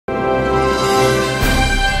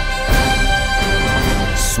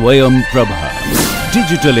Swayam Prabha.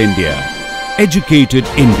 Digital India. Educated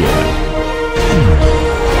India.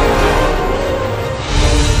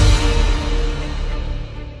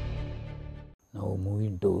 Now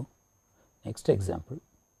moving to next example.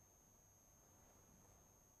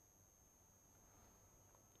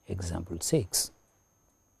 Example 6.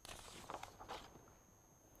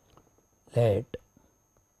 Let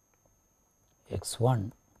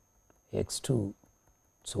x1, x2,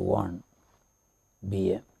 so on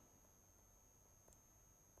be a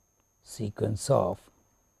sequence of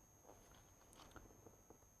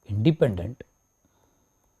independent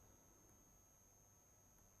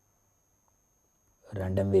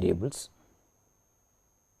random variables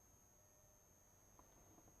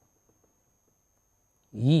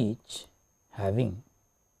each having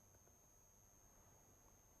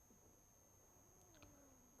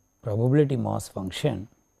probability mass function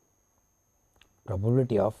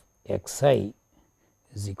probability of xi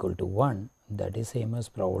is equal to 1, that is same as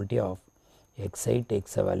probability of xi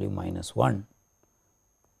takes a value minus 1,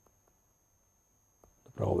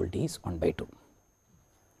 the probability is 1 by 2.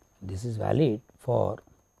 This is valid for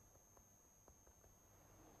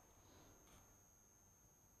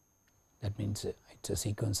that means it is a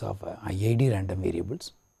sequence of IID random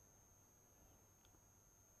variables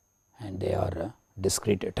and they are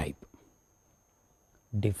discrete type.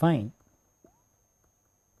 Define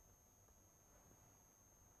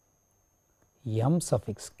m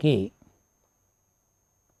suffix k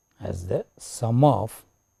as the sum of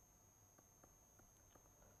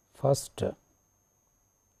first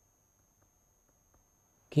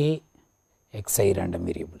k xi random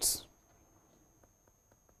variables.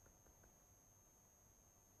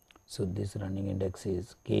 So, this running index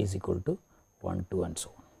is k is equal to 1, 2 and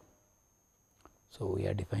so on. So, we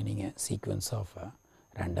are defining a sequence of a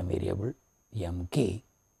random variable m k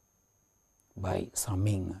by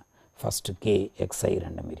summing first k xi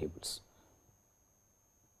random variables.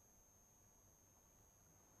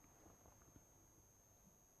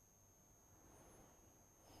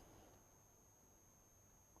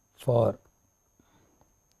 For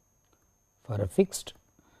a fixed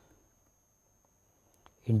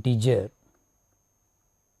integer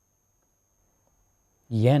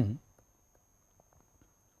n,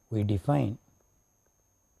 we define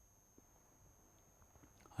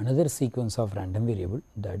another sequence of random variable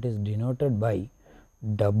that is denoted by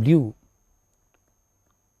w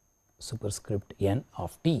superscript n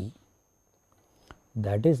of t,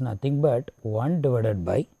 that is nothing but 1 divided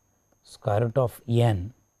by square root of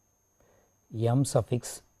n m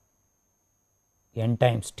suffix n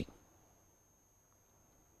times t.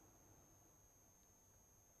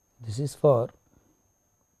 This is for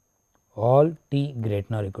all t greater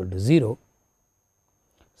than or equal to 0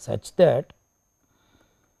 such that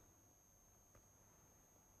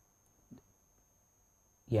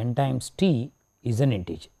n times t is an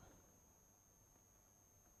integer.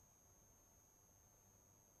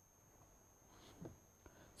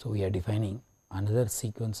 So, we are defining another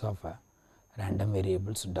sequence of random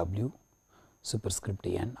variables w superscript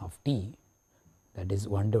n of t, that is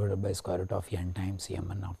 1 divided by square root of n times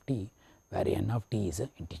mn of t, where n of t is an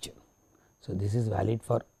integer. So, this is valid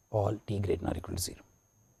for all t greater than or equal to 0.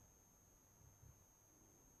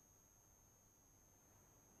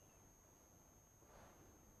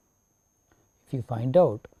 If you find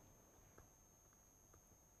out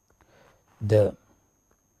the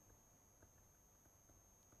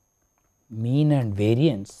mean and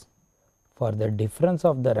variance for the difference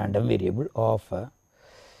of the random variable of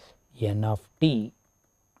n of t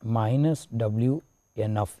minus w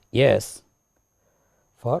n of s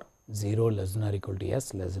for 0 less than or equal to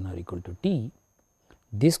s less than or equal to t,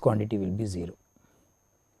 this quantity will be 0.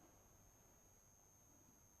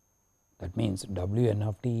 That means w n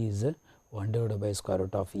of t is 1 divided by square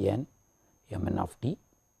root of n m n of t,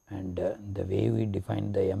 and the way we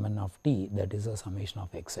define the m n of t, that is a summation of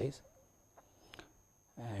xi's,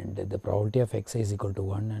 and the probability of xi is equal to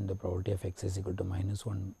 1 and the probability of x is equal to minus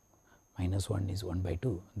 1 is 1 by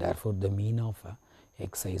 2. Therefore, the mean of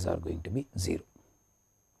xi's are going to be 0.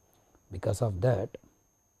 Because of that,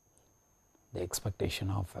 the expectation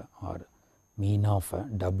of or mean of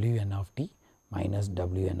w n of t minus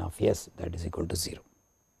w n of s, that is equal to 0.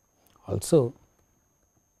 Also,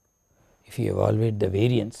 if you evaluate the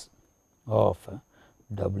variance of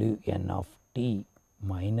w n of t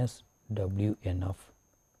minus w n of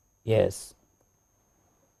s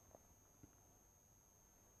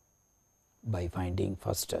by finding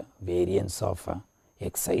first variance of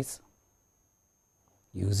xi's,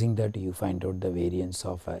 using that you find out the variance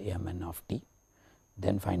of m n of t,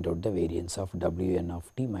 then find out the variance of w n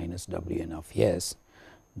of t minus w n of s,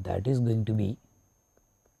 that is going to be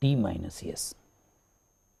t minus s.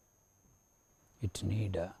 It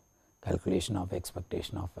need a calculation of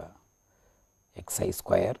expectation of xi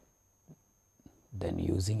square, then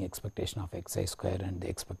using expectation of xi square and the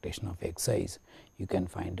expectation of xi's you can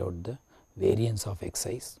find out the variance of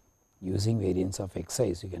xi's. Using variance of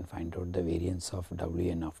xi's you can find out the variance of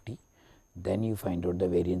Wn of t, then you find out the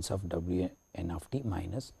variance of Wn of t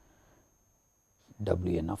minus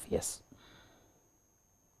Wn of s.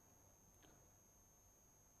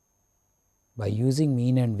 By using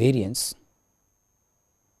mean and variance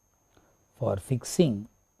for fix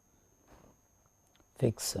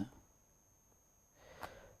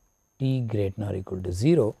t greater than or equal to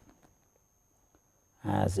 0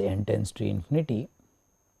 as n tends to infinity,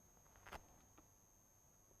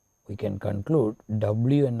 we can conclude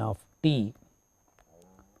Wn of t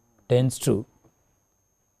tends to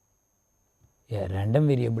a random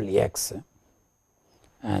variable x,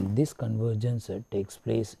 and this convergence takes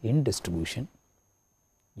place in distribution.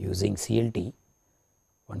 Using CLT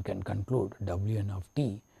one can conclude Wn of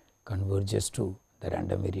t converges to the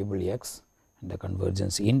random variable x and the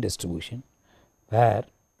convergence in distribution, where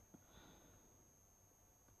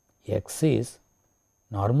x is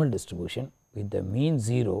normal distribution with the mean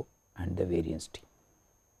 0 and the variance t.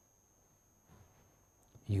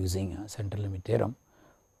 Using a central limit theorem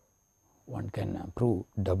one can prove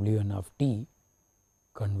Wn of t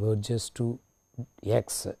converges to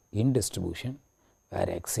x in distribution, where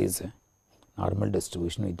x is a normal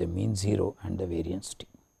distribution with the mean 0 and the variance t.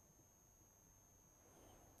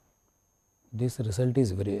 This result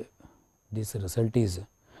is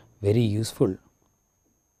very useful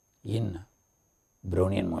in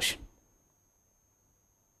Brownian motion,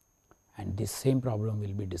 and this same problem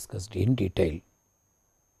will be discussed in detail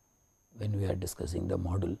when we are discussing the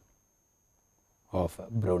model of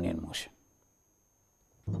Brownian motion.